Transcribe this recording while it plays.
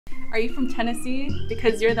Are you from Tennessee?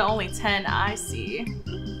 Because you're the only 10 I see.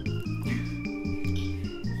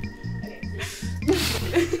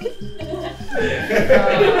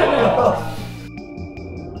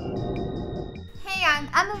 Hey, I'm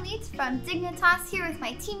Emily from Dignitas here with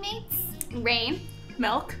my teammates. Rain,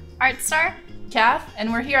 Milk, Artstar, Calf, and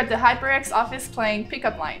we're here at the HyperX office playing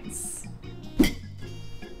pickup lines.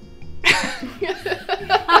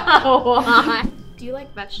 Do you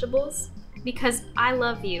like vegetables? Because I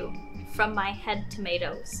love you from my head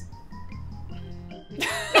tomatoes.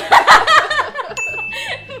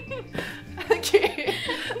 Okay.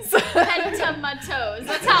 So Head to my toes.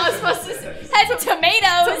 That's how it's supposed to say. Head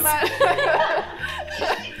tomatoes.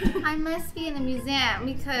 I must be in the museum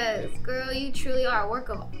because, girl, you truly are a work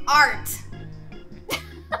of art. That's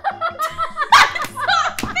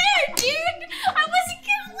not fair, dude. I wasn't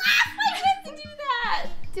gonna laugh. I meant to do that.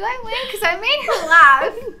 Do I win? Because I made her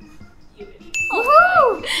laugh.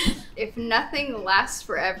 Woohoo! If nothing lasts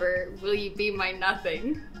forever, will you be my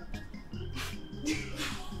nothing?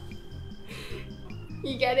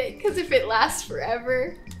 You get it? Because if it lasts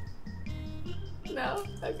forever... No?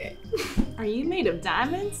 Okay. are you made of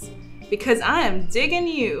diamonds? Because I am digging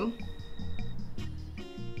you.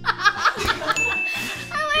 I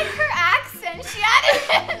like her accent. She added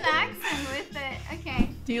an accent with it. Okay.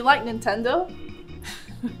 Do you like Nintendo?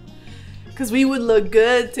 Because we would look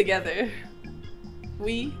good together.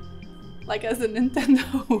 We? Like as a Nintendo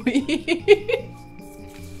Wii.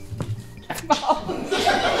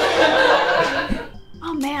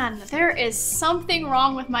 Oh man, there is something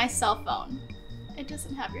wrong with my cell phone. It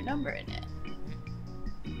doesn't have your number in it.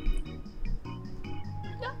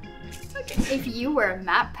 No? Okay. If you were a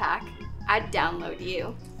map pack, I'd download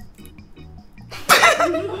you.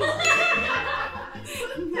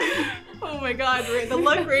 Oh my god, the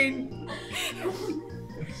look, Rain.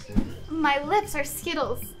 My lips are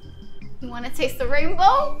Skittles. You want to taste the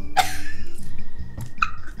rainbow?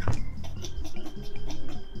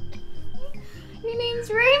 Your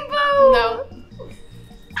name's Rainbow. No.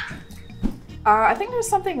 I think there's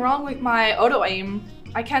something wrong with my auto aim.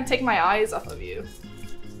 I can't take my eyes off of you.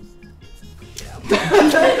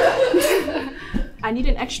 I need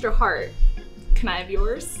an extra heart. Can I have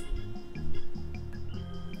yours?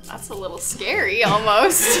 That's a little scary,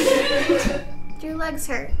 almost. Your legs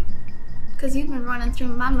hurt. Because you've been running through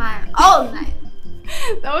my mind all night.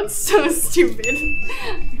 That one's so stupid.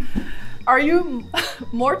 Are you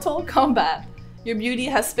Mortal Kombat? Your beauty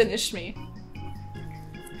has finished me.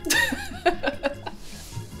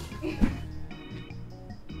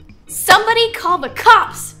 Somebody call the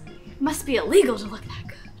cops! It must be illegal to look that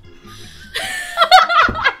good.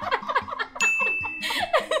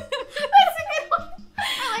 That's a good one.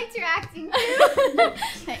 I liked your acting too.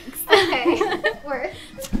 Thanks. Okay. Worth.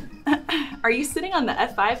 Are you sitting on the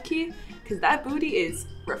F5 key? Because that booty is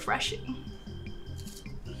refreshing.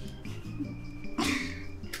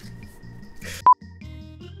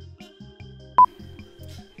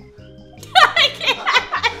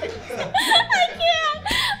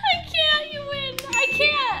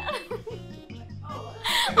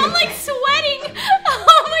 I'm like sweating.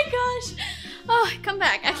 Oh my gosh. Oh, come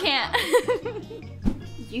back. I can't.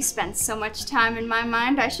 You spend so much time in my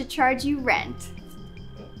mind, I should charge you rent.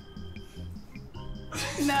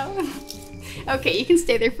 No. Okay, you can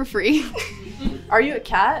stay there for free. Are you a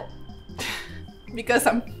cat? Because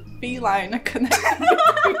I'm feline connected.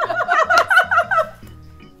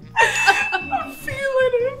 I'm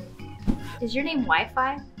feeling it. Is your name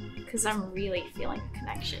Wi-Fi? Because I'm really feeling a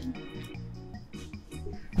connection.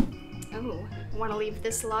 Oh, want to leave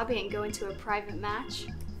this lobby and go into a private match?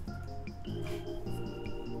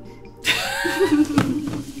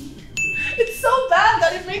 It's so bad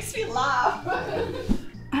that it makes me laugh.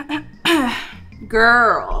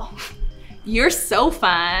 Girl, you're so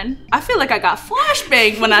fine. I feel like I got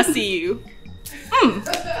flashbang when I see you.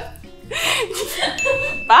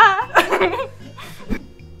 Bye.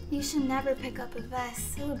 You should never pick up a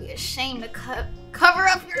vest. It would be a shame to cover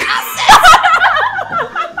up your assets.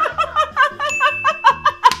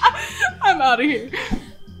 I'm out of here.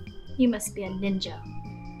 You must be a ninja.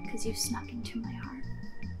 Because you snuck into my heart.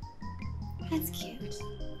 That's cute.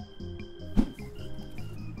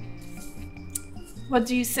 What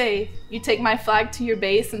do you say? You take my flag to your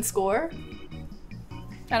base and score?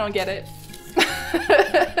 I don't get it.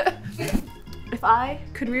 If I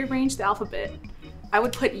could rearrange the alphabet, I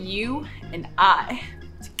would put you and I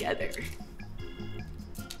together.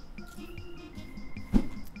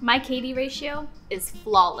 My KD ratio is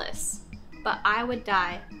flawless, but I would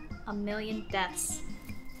die a million deaths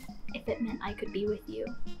if it meant I could be with you.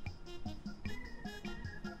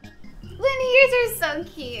 Looney ears are so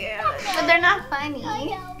cute, but they're not funny.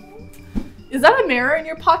 Is that a mirror in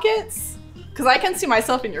your pockets? Because I can see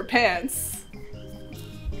myself in your pants.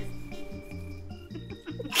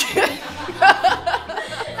 That's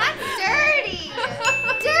dirty.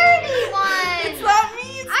 Dirty one. It's not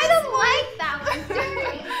me. It's I don't like that one.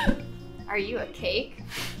 Dirty. Are you a cake?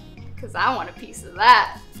 Because I want a piece of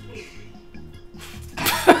that.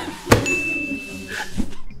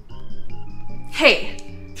 Hey,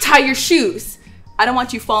 tie your shoes. I don't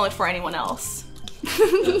want you falling for anyone else.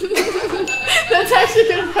 That's actually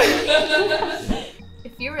kind of funny.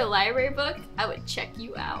 If you were a library book, I would check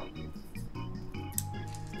you out.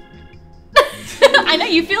 I know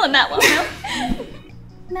you feeling that one, Milk.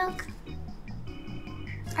 Milk.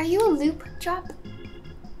 Are you a loop drop?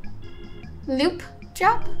 Loop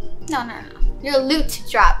drop? No. You're a loot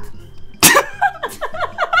drop.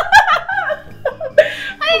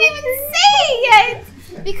 I didn't even say it yet!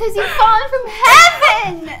 Because you've fallen from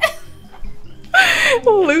heaven!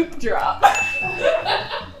 Loop drop.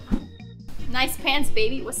 Nice pants,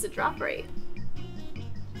 baby. What's the drop rate?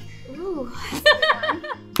 Ooh.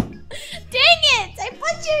 Dang it! I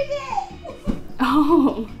butchered it!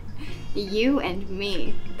 Oh, you and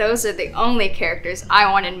me. Those are the only characters I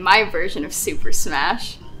want in my version of Super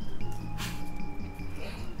Smash.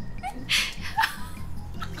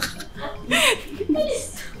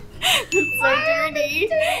 It's so dirty.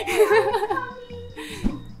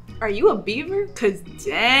 Are you a beaver? Cause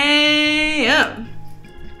damn.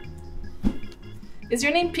 Is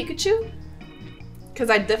your name Pikachu? Because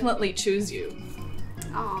I definitely choose you.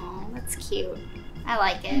 Oh, that's cute. I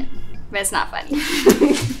like it. But it's not funny.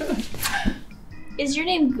 Is your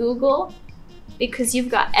name Google? Because you've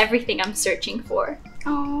got everything I'm searching for.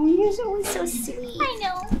 Oh, you're always so sweet. I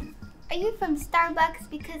know. Are you from Starbucks?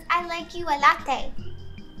 Because I like you a latte.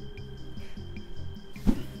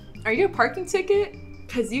 Are you a parking ticket?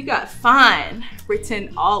 Cause you got fine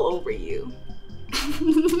written all over you.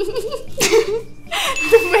 The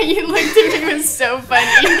way you looked at me was so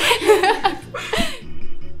funny.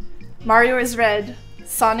 Mario is red.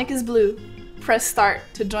 Sonic is blue. Press start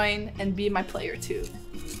to join and be my player too.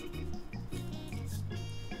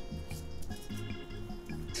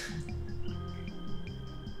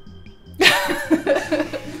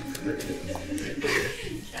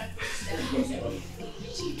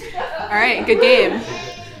 All right, good game.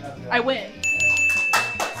 I win.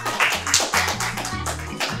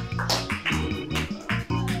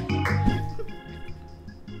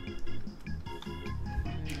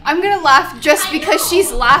 I'm gonna laugh just because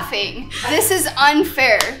she's laughing. This is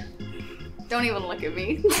unfair. Don't even look at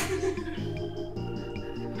me.